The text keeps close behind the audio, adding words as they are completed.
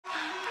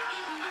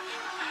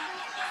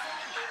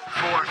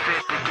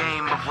forfeit the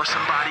game before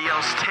somebody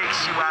else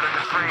takes you out of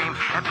the frame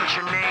and put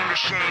your name to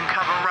shame,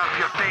 cover up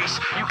your face.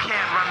 You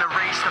can't run the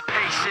race, the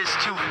pace is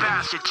too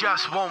fast, it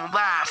just won't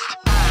last.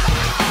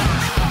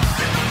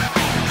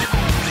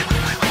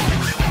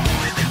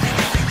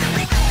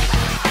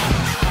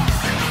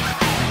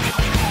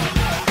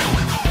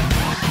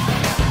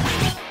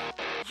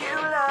 You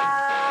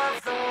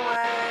love the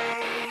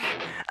way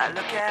I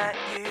look at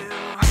you.